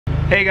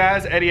Hey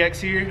guys, EddieX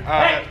here.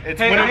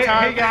 It's winter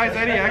time. Hey guys,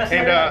 EddieX.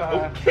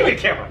 And give me the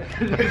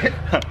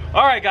camera.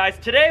 All right, guys.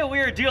 Today we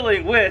are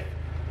dealing with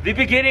the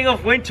beginning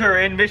of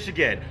winter in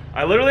Michigan.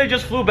 I literally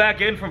just flew back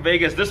in from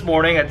Vegas this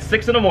morning at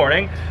 6 in the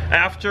morning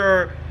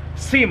after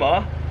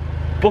SEMA.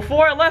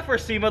 Before I left for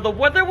SEMA, the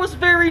weather was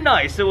very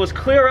nice. It was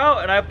clear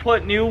out, and I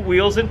put new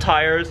wheels and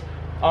tires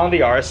on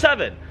the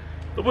RS7.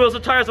 The wheels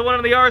and tires I went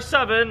on the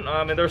RS7,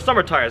 and they're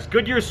summer tires,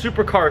 Goodyear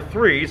Supercar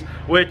 3s,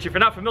 which, if you're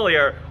not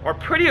familiar, are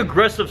pretty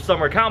aggressive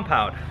summer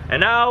compound.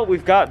 And now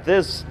we've got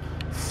this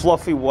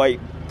fluffy white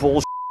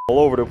bullshit all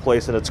over the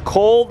place, and it's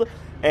cold,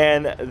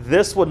 and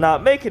this would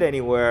not make it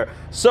anywhere.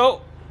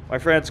 So, my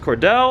friends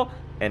Kordale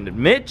and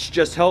Mitch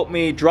just helped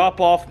me drop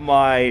off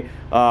my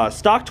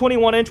stock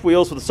 21-inch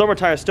wheels with the summer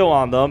tires still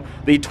on them,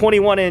 the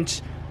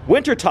 21-inch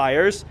winter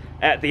tires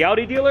at the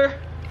Audi dealer.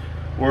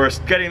 We're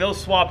getting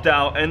those swapped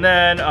out, and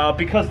then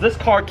because this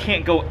car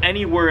can't go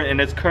anywhere in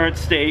its current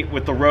state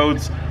with the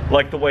roads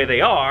like the way they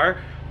are,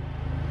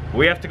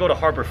 we have to go to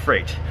Harbor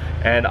Freight.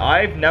 And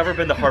I've never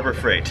been to Harbor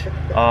Freight.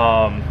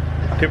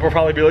 People will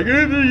probably be like,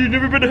 you've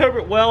never been to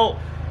Harbor? Well,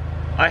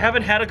 I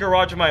haven't had a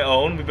garage of my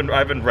own.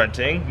 I've been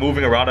renting,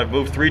 moving around. I've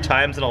moved 3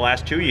 times in the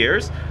last 2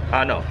 years.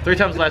 No, 3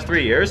 times in the last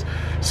 3 years.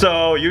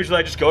 So usually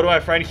I just go to my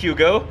friend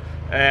Hugo,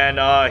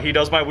 and he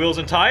does my wheels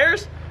and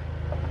tires.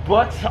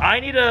 But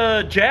I need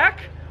a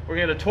jack. We're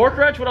gonna get a torque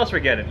wrench. What else are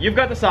we getting? You've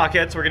got the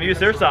sockets. We're gonna use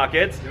their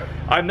sockets.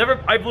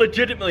 Yep. I've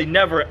legitimately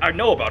never, I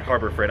know about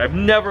Harbor Freight. I've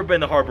never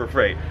been to Harbor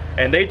Freight.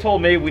 And they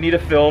told me we need to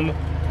film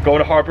going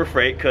to Harbor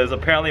Freight because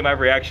apparently my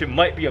reaction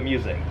might be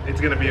amusing.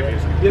 It's gonna be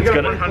amusing. You get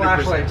a free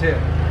flashlight too.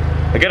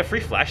 I get a free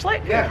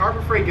flashlight? Yeah,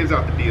 Harbor Freight gives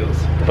out the deals.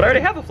 But I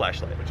already have a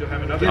flashlight. But you'll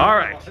have another. All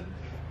right.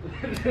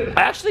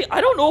 Actually, I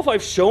don't know if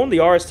I've shown the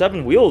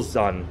RS7 wheels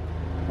on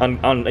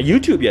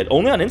YouTube yet.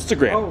 Only on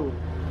Instagram. Oh.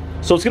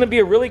 So it's gonna be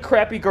a really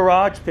crappy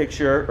garage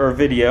picture or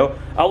video.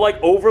 I'll like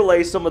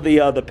overlay some of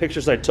the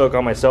pictures I took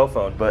on my cell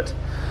phone, but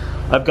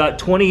I've got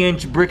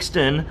 20-inch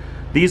Brixton.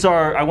 These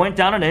are, I went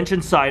down an inch in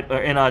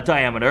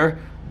diameter.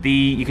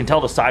 You can tell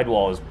the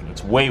sidewall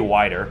it's way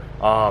wider.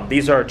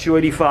 These are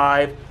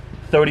 285,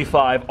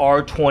 35,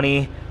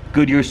 R20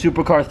 Goodyear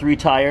Supercar 3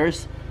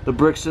 tires. The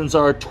Brixtons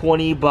are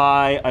 20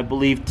 by, I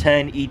believe,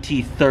 10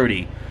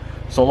 ET30.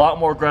 So a lot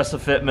more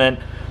aggressive fitment.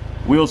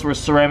 Wheels were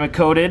ceramic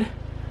coated,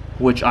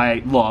 which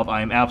I love.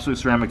 I am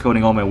absolutely ceramic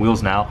coating all my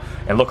wheels now.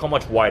 And look how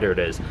much wider it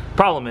is.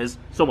 Problem is,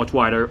 so much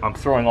wider, I'm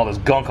throwing all this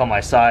gunk on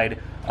my side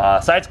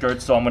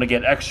skirts, so I'm gonna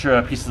get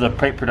extra pieces of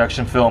paint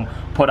production film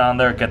put on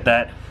there, get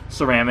that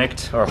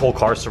ceramic, or whole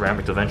car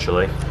ceramic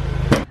eventually.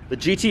 The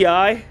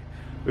GTI,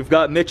 we've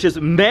got Mitch's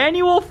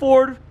manual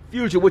Ford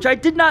Fusion, which I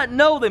did not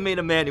know they made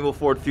a manual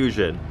Ford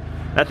Fusion.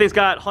 That thing's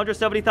got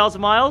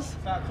 170,000 miles?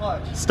 Stock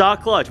clutch.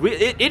 Stock clutch.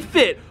 It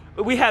fit.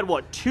 We had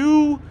what,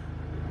 2?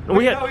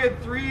 We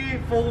had 3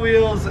 full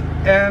wheels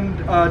and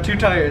 2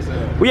 tires in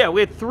it. Well, yeah,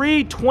 we had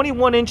 3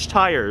 21-inch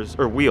tires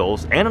or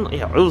wheels, and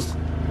yeah, it was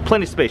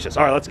plenty spacious.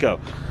 All right, let's go.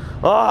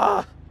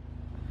 Ah,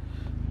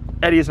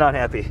 Eddie is not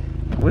happy.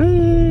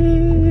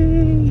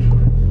 Whee!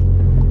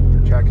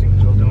 Traction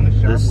still doing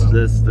his job.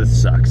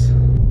 This sucks.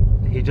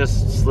 He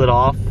just slid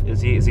off. Is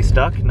he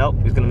stuck? Nope.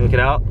 He's gonna make it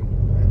out.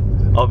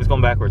 Oh, he's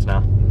going backwards now.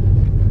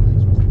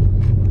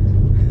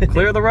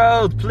 Clear the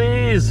road,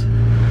 please.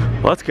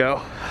 Let's go.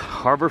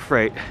 Harbor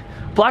Freight.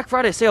 Black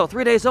Friday sale,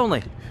 3 days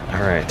only.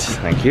 All right,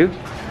 thank you.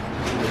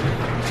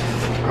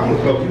 I'm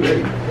gonna call you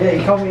Eddie. Yeah,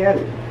 he called me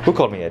Eddie. Who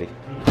called me Eddie?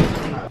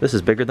 This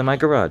is bigger than my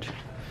garage.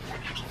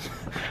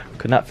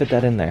 Could not fit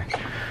that in there.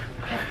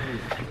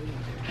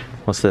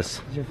 What's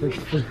this?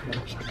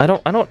 I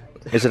don't,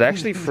 is it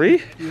actually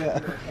free? Yeah.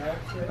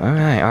 All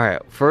right.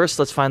 First,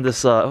 let's find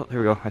this, oh, here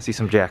we go. I see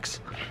some jacks.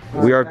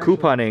 We are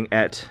couponing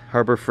at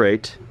Harbor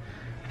Freight.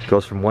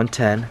 Goes from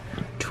 $110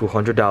 to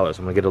 $100.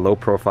 I'm gonna get a low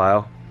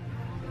profile.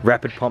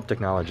 Rapid pump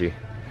technology.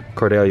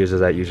 Kordale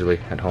uses that usually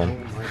at home.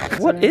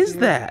 What is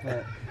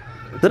that?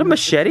 Is that a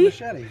machete?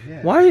 Machete,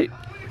 yeah. Why?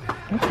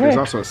 Okay. There's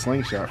also a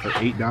slingshot for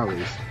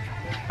 $8.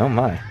 Oh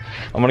my.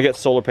 I'm gonna get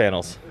solar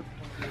panels.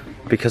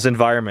 Because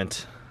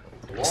environment.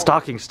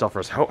 Stocking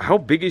stuffers. How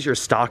big is your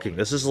stocking?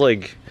 This is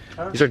like,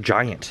 these are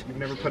giant. You've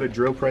never put a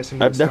drill press in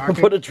your I've never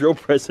put a drill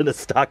press in a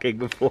stocking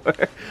before.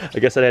 I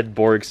guess I had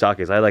boring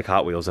stockings. I like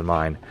Hot Wheels in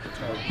mine.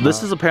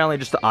 This is apparently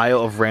just the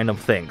aisle of random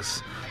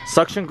things.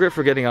 Suction grip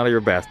for getting out of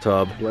your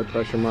bathtub. Blood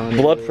pressure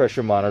monitor. Blood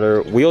pressure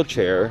monitor.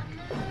 Wheelchair.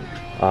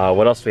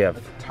 What else do we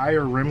have?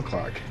 Tire rim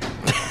clock.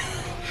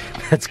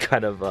 That's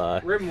kind of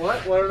Rim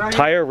what? What did I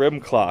tire rim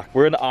clock.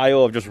 We're in the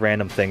aisle of just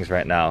random things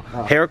right now.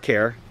 Oh. Hair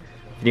care.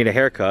 You need a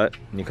haircut,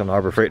 and you come to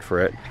Harbor Freight for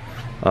it.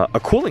 A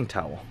cooling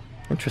towel.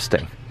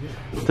 Interesting.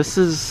 This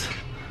is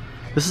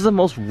the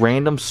most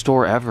random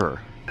store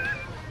ever.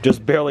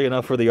 Just barely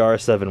enough for the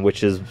RS7,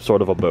 which is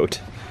sort of a boat.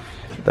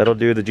 That'll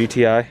do the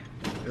GTI.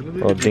 A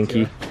little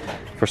dinky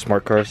for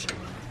smart cars.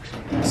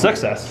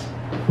 Success.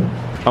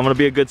 I'm gonna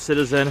be a good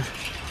citizen.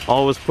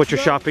 Always put your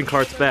shopping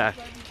carts back.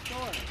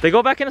 They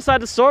go back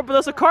inside the store, but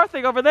there's a car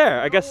thing over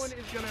there. I guess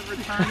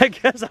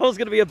I was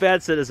gonna be a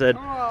bad citizen.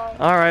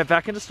 All right,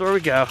 back in the store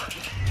we go.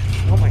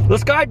 Oh my God.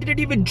 This guy didn't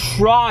even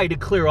try to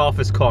clear off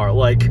his car.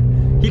 Like,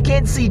 he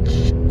can't see,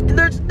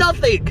 there's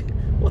nothing.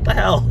 What the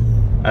hell?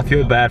 I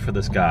feel bad for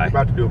this guy.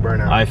 About to do a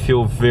burnout. I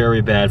feel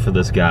very bad for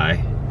this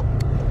guy.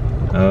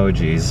 Oh,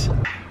 geez.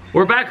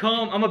 We're back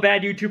home. I'm a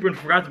bad YouTuber and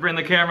forgot to bring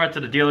the camera to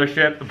the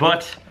dealership,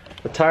 but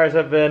the tires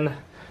have been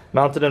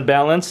mounted in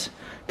balance.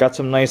 Got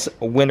some nice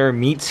winter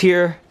meats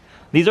here.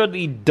 These are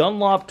the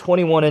Dunlop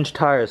 21-inch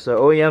tires,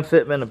 so OEM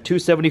fitment of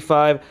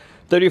 275,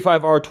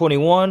 35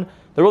 R21.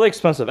 They're really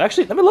expensive.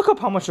 Actually, let me look up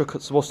how much they're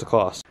supposed to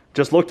cost.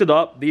 Just looked it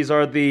up. These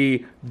are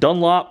the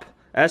Dunlop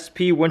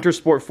SP Winter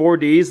Sport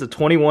 4Ds, the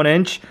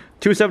 21-inch,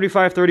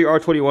 275, 30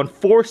 R21,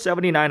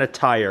 $479 a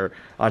tire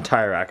on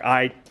Tire Rack.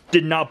 I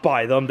did not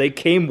buy them. They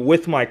came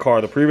with my car.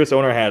 The previous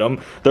owner had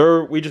them.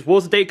 What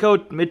was the date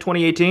code?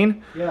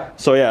 Mid-2018? Yeah.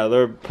 So yeah,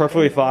 they're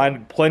perfectly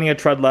fine. Plenty of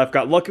tread left.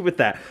 Got lucky with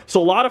that.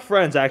 So a lot of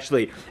friends,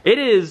 actually, it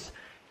is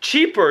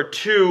cheaper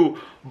to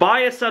buy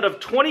a set of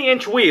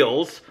 20-inch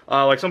wheels,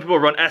 like some people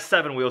run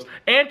S7 wheels,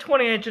 and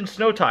 20-inch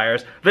snow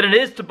tires, than it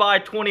is to buy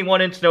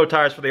 21-inch snow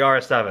tires for the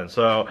RS7.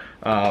 So,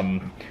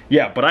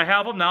 yeah, but I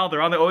have them now.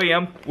 They're on the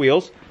OEM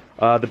wheels.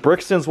 The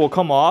Brixtons will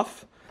come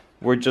off.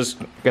 We're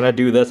just gonna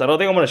do this. I don't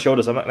think I'm gonna show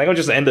this. I think I'll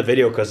just end the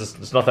video because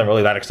there's nothing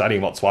really that exciting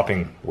about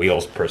swapping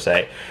wheels per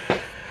se.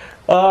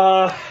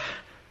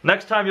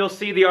 Next time you'll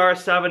see the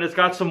RS7. It's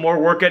got some more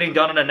work getting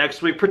done on the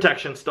next week.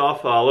 Protection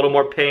stuff, a little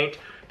more paint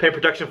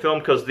protection film,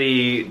 because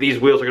these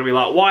wheels are gonna be a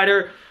lot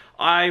wider.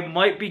 I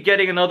might be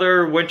getting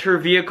another winter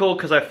vehicle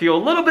because I feel a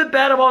little bit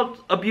bad about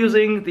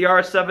abusing the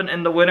RS7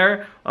 in the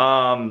winter.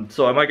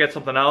 So I might get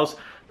something else.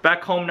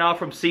 Back home now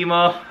from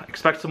SEMA.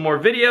 Expect some more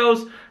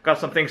videos. Got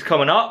some things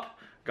coming up.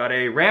 Got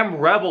a Ram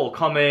Rebel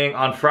coming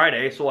on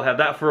Friday, so we'll have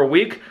that for a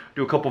week.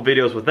 Do a couple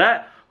videos with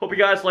that. Hope you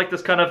guys like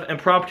this kind of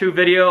impromptu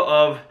video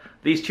of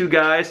these two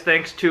guys.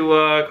 Thanks to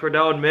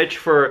Kordale and Mitch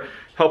for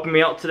helping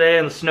me out today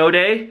on the snow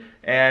day.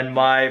 And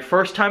my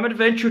first time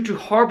adventure to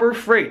Harbor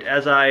Freight,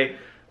 as I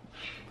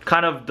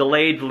kind of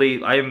delayed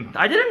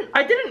I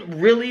didn't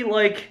really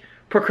like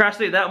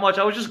procrastinate that much.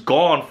 I was just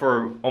gone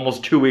for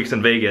almost 2 weeks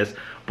in Vegas,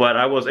 but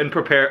I was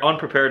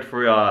unprepared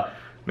for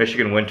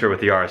Michigan winter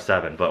with the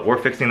RS7. But we're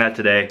fixing that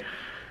today.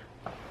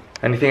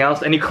 Anything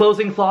else? Any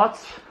closing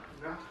thoughts?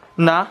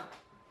 No.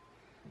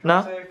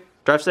 Nah?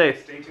 Drive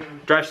safe. Stay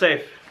tuned. Drive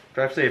safe.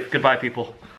 Drive safe. Goodbye, people.